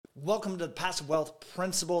Welcome to the Passive Wealth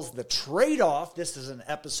Principles, the trade-off. This is an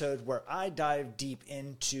episode where I dive deep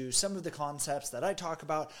into some of the concepts that I talk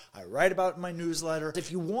about, I write about in my newsletter.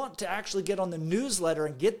 If you want to actually get on the newsletter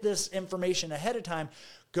and get this information ahead of time,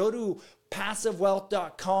 go to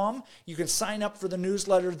PassiveWealth.com. You can sign up for the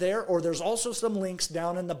newsletter there, or there's also some links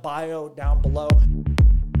down in the bio down below.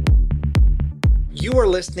 You are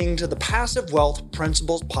listening to the Passive Wealth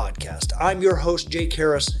Principles Podcast. I'm your host, Jake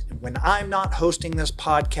Harris. When I'm not hosting this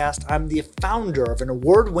podcast, I'm the founder of an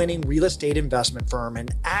award-winning real estate investment firm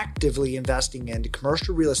and actively investing into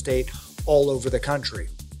commercial real estate all over the country.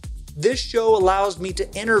 This show allows me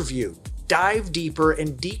to interview, dive deeper, and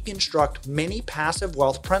deconstruct many passive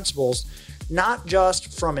wealth principles, not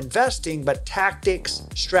just from investing, but tactics,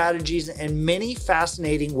 strategies, and many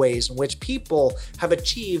fascinating ways in which people have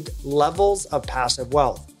achieved levels of passive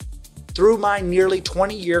wealth. Through my nearly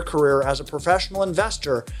 20-year career as a professional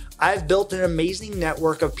investor, I've built an amazing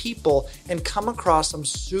network of people and come across some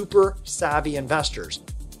super savvy investors.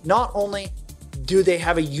 Not only do they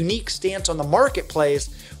have a unique stance on the marketplace,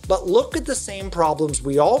 but look at the same problems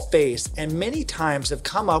we all face and many times have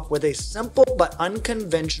come up with a simple but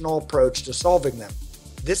unconventional approach to solving them.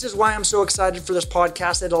 This is why I'm so excited for this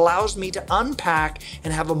podcast. It allows me to unpack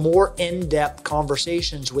and have a more in-depth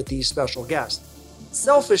conversations with these special guests.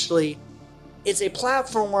 Selfishly, it's a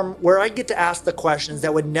platform where I get to ask the questions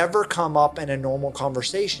that would never come up in a normal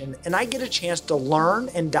conversation, and I get a chance to learn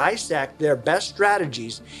and dissect their best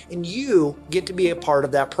strategies, and you get to be a part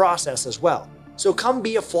of that process as well. So come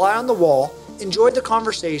be a fly on the wall, enjoy the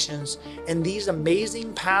conversations, and these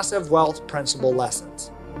amazing passive wealth principle lessons.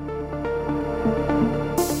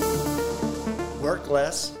 Work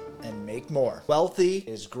less and make more. Wealthy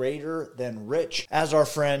is greater than rich. As our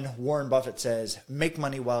friend Warren Buffett says, make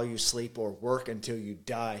money while you sleep or work until you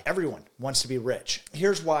die. Everyone wants to be rich.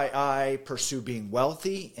 Here's why I pursue being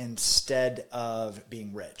wealthy instead of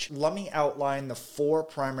being rich. Let me outline the 4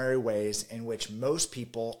 primary ways in which most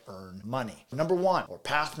people earn money.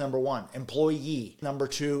 Path number one, employee. Number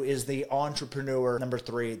 2 is the entrepreneur. Number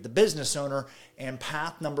 3, the business owner. And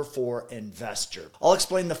path number 4, investor. I'll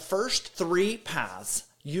explain the first 3 paths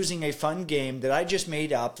using a fun game that I just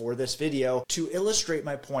made up for this video to illustrate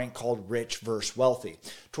my point called rich versus wealthy.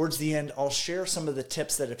 Towards the end, I'll share some of the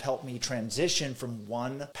tips that have helped me transition from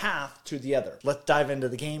one path to the other. Let's dive into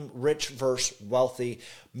the game, rich versus wealthy.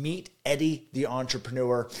 Meet Eddie, the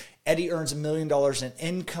entrepreneur. Eddie earns $1 million in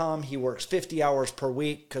income. He works 50 hours per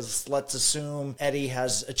week because let's assume Eddie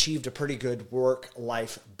has achieved a pretty good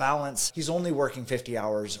work-life balance. He's only working 50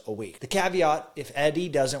 hours a week. The caveat, if Eddie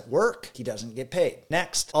doesn't work, he doesn't get paid.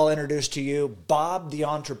 Next, I'll introduce to you Bob, the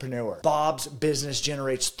entrepreneur. Bob's business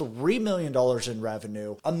generates $3 million in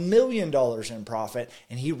revenue, $1 million in profit,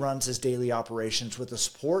 and he runs his daily operations with the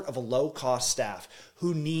support of a low-cost staff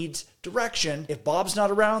who needs direction. If Bob's not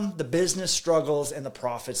around, the business struggles and the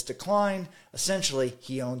profits decline. Essentially,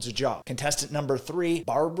 he owns a job. Contestant number 3,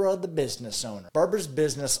 Barbara, the business owner. Barbara's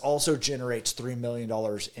business also generates $3 million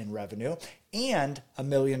in revenue and $1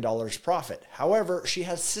 million profit. However, she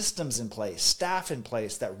has systems in place, staff in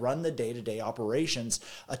place that run the day-to-day operations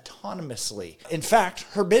autonomously. In fact,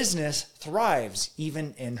 her business thrives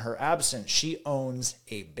even in her absence. She owns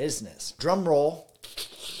a business. Drum roll.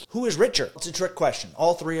 Who is richer? It's a trick question.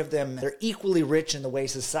 All 3 of them, they're equally rich in the way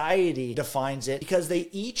society defines it because they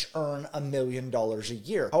each earn $1 million a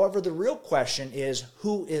year. However, the real question is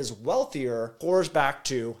who is wealthier pours back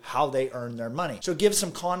to how they earn their money. So to give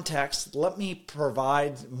some context, let me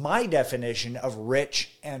provide my definition of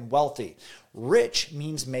rich and wealthy. Rich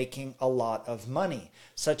means making a lot of money,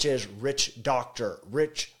 such as rich doctor,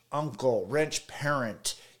 rich uncle, rich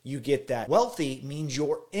parent. You get that. Wealthy means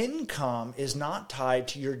your income is not tied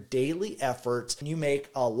to your daily efforts and you make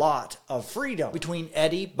a lot of freedom. Between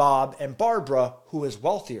Eddie, Bob, and Barbara, who is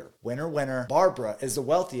wealthier? Winner, winner. Barbara is the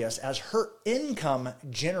wealthiest as her income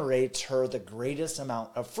generates her the greatest amount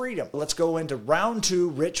of freedom. Let's go into round 2,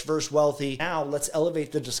 rich versus wealthy. Now let's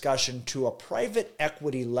elevate the discussion to a private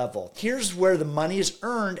equity level. Here's where the money is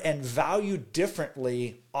earned and valued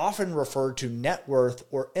differently, often referred to net worth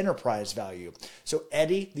or enterprise value. So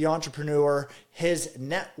Eddie, the entrepreneur, his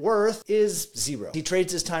net worth is 0. He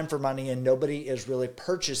trades his time for money and nobody is really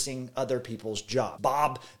purchasing other people's job.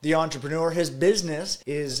 Bob, the entrepreneur, his business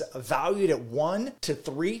is valued at 1 to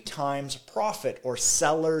 3 times profit, or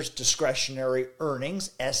seller's discretionary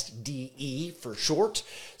earnings, SDE for short,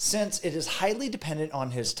 since it is highly dependent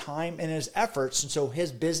on his time and his efforts, and so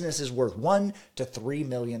his business is worth $1 to $3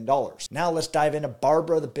 million. Now let's dive into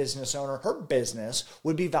Barbara, the business owner. Her business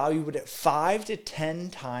would be valued at 5 to 10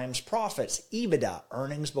 times profits, EBITDA,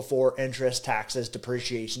 earnings before interest, taxes,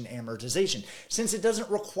 depreciation, amortization, since it doesn't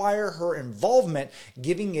require her involvement,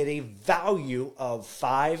 giving it a value of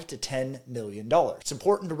 $5 to $10 million. It's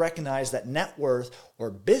important to recognize that net worth or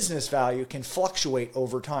business value can fluctuate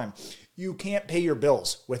over time. You can't pay your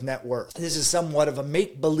bills with net worth. This is somewhat of a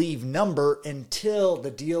make-believe number until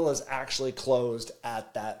the deal is actually closed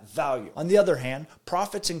at that value. On the other hand,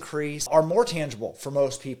 profits increase are more tangible for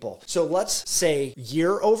most people. So let's say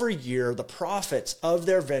year over year, the profits of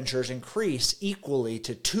their ventures increase equally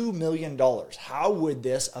to $2 million. How would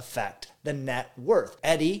this affect the net worth?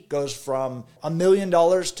 Eddie goes from $1 million to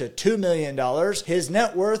 $2 million. His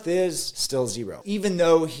net worth is still zero. Even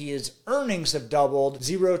though his earnings have doubled,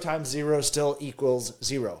 0 times 0 still equals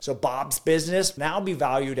 0. So Bob's business now be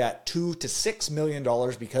valued at $2 to $6 million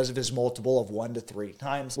because of his multiple of 1 to 3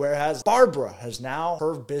 times. Whereas Barbara has now,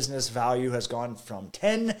 her business value has gone from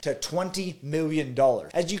 $10 to $20 million.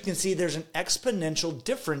 As you can see, there's an exponential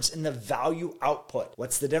difference in the value output.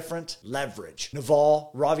 What's the difference? Leverage.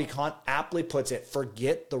 Naval Ravikant aptly puts it,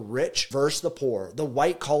 forget the rich versus the poor, the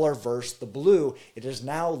white collar versus the blue. It is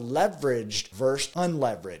now leveraged versus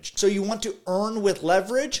unleveraged. So you want to earn with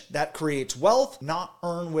leverage, that creates wealth, not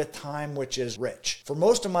earn with time, which is rich. For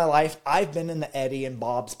most of my life, I've been in the Eddie and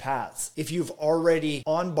Bob's paths. If you've already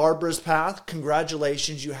on Barbara's path,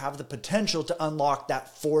 congratulations, you have the potential to unlock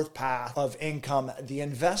that fourth path of income, the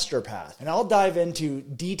investor path. And I'll dive into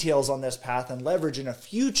details on this path and leverage in a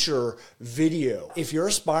future video. If you're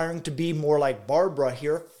aspiring to be more like Barbara,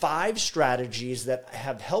 here are 5 strategies that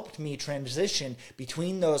have helped me transition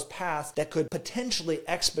between those paths that could potentially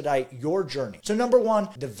expedite your journey. So number 1,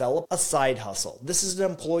 develop a side hustle. This is an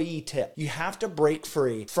employee tip. You have to break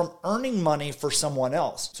free from earning money for someone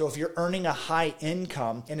else. So if you're earning a high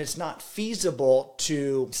income and it's not feasible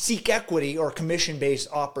to seek equity or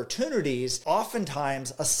commission-based opportunities,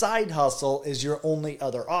 oftentimes a side hustle is your only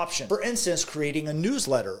other option. For instance, creating a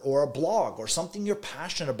newsletter or a blog or something you're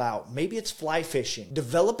passionate about. Maybe it's fly fishing.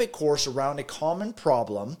 Develop a course around a common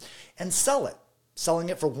problem and sell it. Selling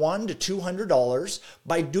it for $100 to $200.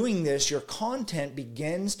 By doing this, your content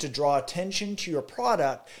begins to draw attention to your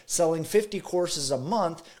product. Selling 50 courses a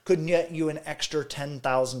month could net you an extra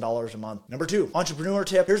 $10,000 a month. Number 2, entrepreneur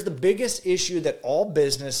tip. Here's the biggest issue that all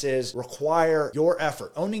businesses require your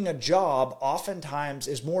effort. Owning a job oftentimes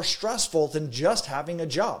is more stressful than just having a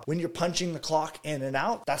job. When you're punching the clock in and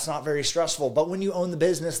out, that's not very stressful. But when you own the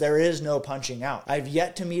business, there is no punching out. I've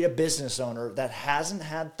yet to meet a business owner that hasn't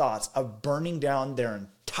had thoughts of burning down their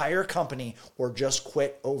entire company or just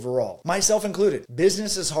quit overall. Myself included.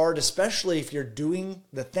 Business is hard, especially if you're doing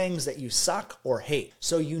the things that you suck or hate.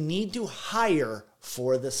 So you need to hire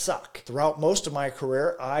for the suck. Throughout most of my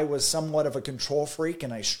career, I was somewhat of a control freak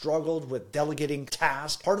and I struggled with delegating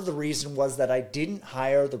tasks. Part of the reason was that I didn't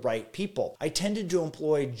hire the right people. I tended to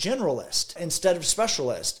employ generalists instead of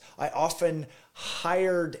specialists. I often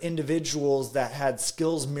hired individuals that had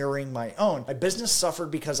skills mirroring my own. My business suffered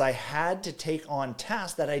because I had to take on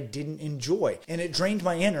tasks that I didn't enjoy, and it drained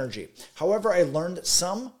my energy. However, I learned that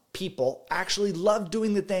some people actually love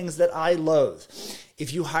doing the things that I loathe.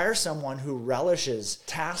 If you hire someone who relishes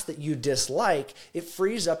tasks that you dislike, it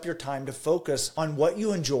frees up your time to focus on what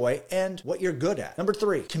you enjoy and what you're good at. Number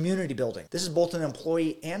 3, community building. This is both an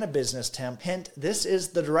employee and a business temp. Hint, this is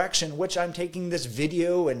the direction which I'm taking this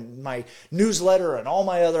video and my newsletter and all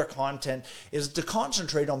my other content, is to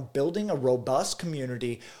concentrate on building a robust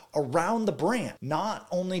community around the brand. Not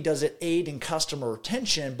only does it aid in customer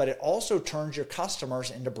retention, but it also turns your customers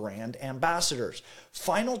into brand ambassadors.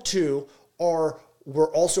 Final 2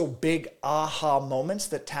 were also big aha moments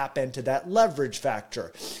that tap into that leverage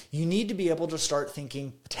factor. You need to be able to start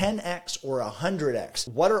thinking 10x or 100x.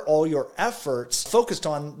 What are all your efforts focused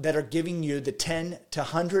on that are giving you the 10 to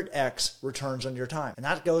 100x returns on your time? And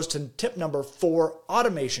that goes to tip number 4,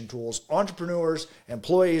 automation tools. Entrepreneurs,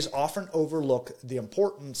 employees often overlook the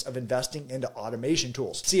importance of investing into automation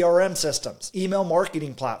tools. CRM systems, email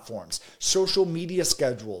marketing platforms, social media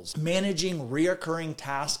schedules, managing reoccurring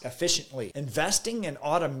tasks efficiently. Investing in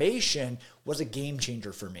automation was a game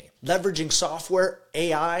changer for me. Leveraging software,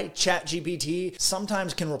 AI, ChatGPT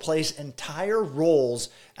sometimes can replace entire roles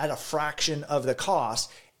at a fraction of the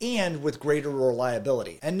cost and with greater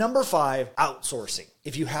reliability. And number 5, outsourcing.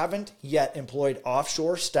 If you haven't yet employed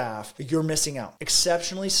offshore staff, you're missing out.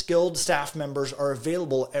 Exceptionally skilled staff members are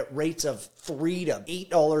available at rates of $3 to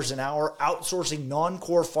 $8 an hour, outsourcing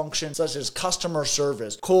non-core functions such as customer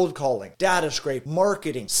service, cold calling, data scrape,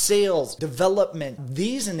 marketing, sales, development.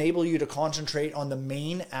 These enable you to concentrate on the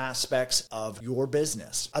main aspects of your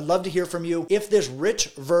business. I'd love to hear from you. If this rich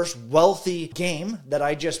versus wealthy game that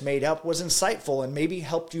I just made up was insightful and maybe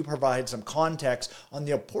helped you provide some context on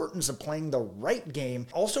the importance of playing the right game,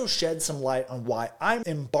 also shed some light on why I'm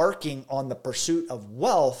embarking on the pursuit of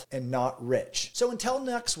wealth and not rich. So until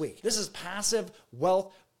next week, this is Passive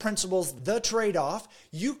Wealth Principles, the trade-off.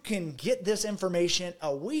 You can get this information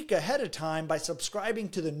a week ahead of time by subscribing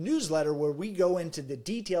to the newsletter where we go into the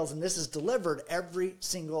details, and this is delivered every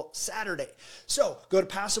single Saturday. So go to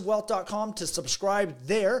passivewealth.com to subscribe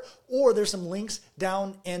there, or there's some links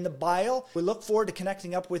down in the bio. We look forward to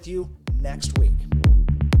connecting up with you next week.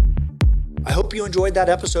 I hope you enjoyed that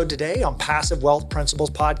episode today on Passive Wealth Principles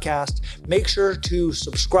Podcast. Make sure to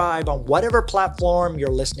subscribe on whatever platform you're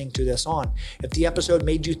listening to this on. If the episode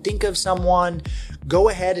made you think of someone, go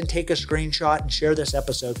ahead and take a screenshot and share this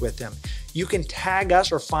episode with them. You can tag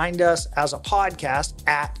us or find us as a podcast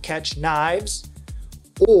at Catch Knives,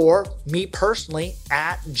 or me personally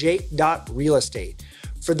at Jake.realestate.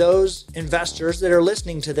 For those investors that are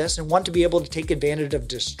listening to this and want to be able to take advantage of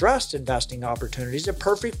distressed investing opportunities, a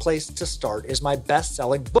perfect place to start is my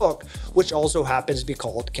best-selling book, which also happens to be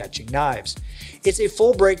called Catching Knives. It's a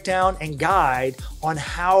full breakdown and guide on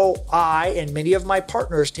how I and many of my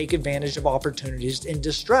partners take advantage of opportunities in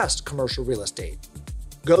distressed commercial real estate.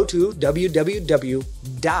 Go to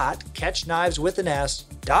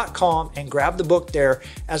www.catchkniveswithans.com and grab the book there,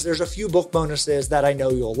 as there's a few book bonuses that I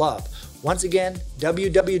know you'll love. Once again,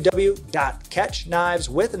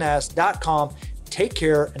 www.catchkniveswithans.com. Take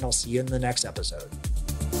care, and I'll see you in the next episode.